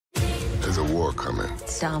a war coming.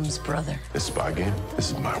 Dom's brother. This spy game,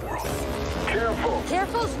 this is my world. Careful!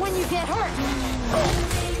 Careful's when you get hurt.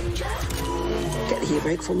 Get here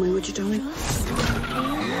break for me, would you, Tony?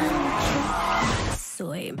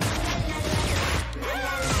 Soy.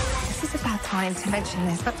 This is about time to mention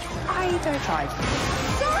this, but I don't drive.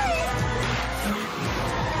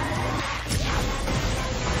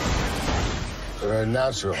 Very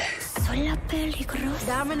natural. Soy la peligrosa.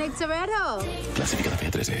 Dominic Toretto. Clasificada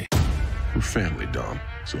P13. We're family, Dom.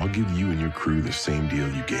 So I'll give you and your crew the same deal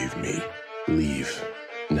you gave me. Leave.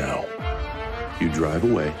 Now. You drive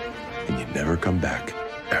away, and you never come back.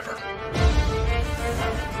 Ever.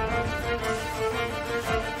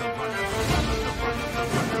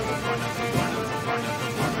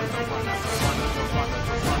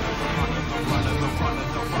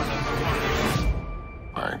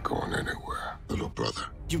 I ain't going anywhere, little brother.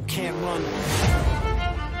 You can't run.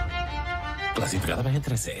 Clasificada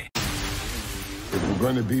P13. If we're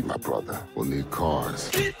going to beat my brother, we'll need cars.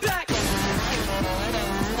 Get back!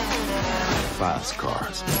 Fast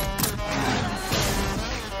cars.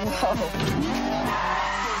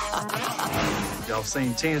 Y'all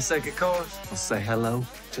seen 10-second cars? Let's say hello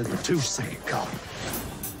to the 2-second car.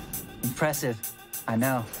 Impressive. I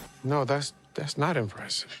know. No, that's not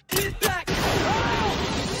impressive. Get back!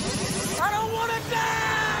 I don't want to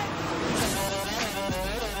die!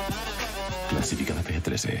 Clasificada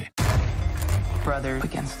P13. Brother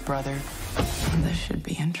against brother. This should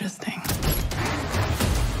be interesting.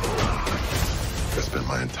 I spent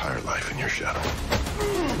my entire life in your shadow.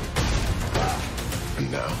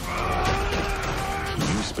 And now,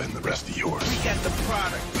 you spend the rest of yours We got the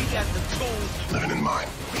product, we got the tools, living in mine.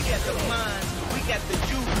 we got the mind, we got the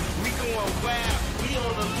juice. We going wild, we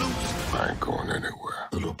on the loose. I ain't going anywhere,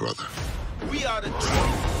 little brother. We are the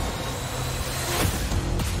truth.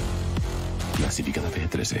 Clasificada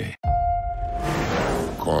P13.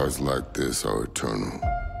 Cars like this are eternal.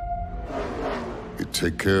 You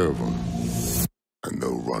take care of them, and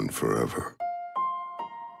they'll run forever.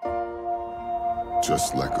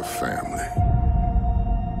 Just like a family.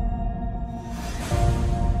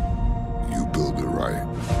 You build it right.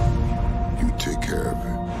 You take care of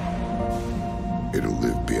it. It'll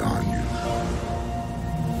live beyond you.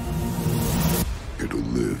 It'll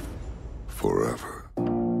live forever.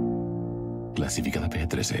 Clasificada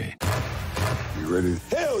P13. You ready?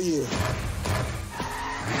 Hell yeah!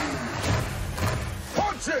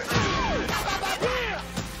 Punch it!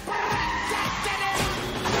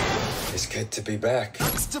 It's good to be back.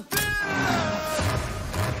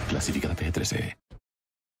 Clasificada P13.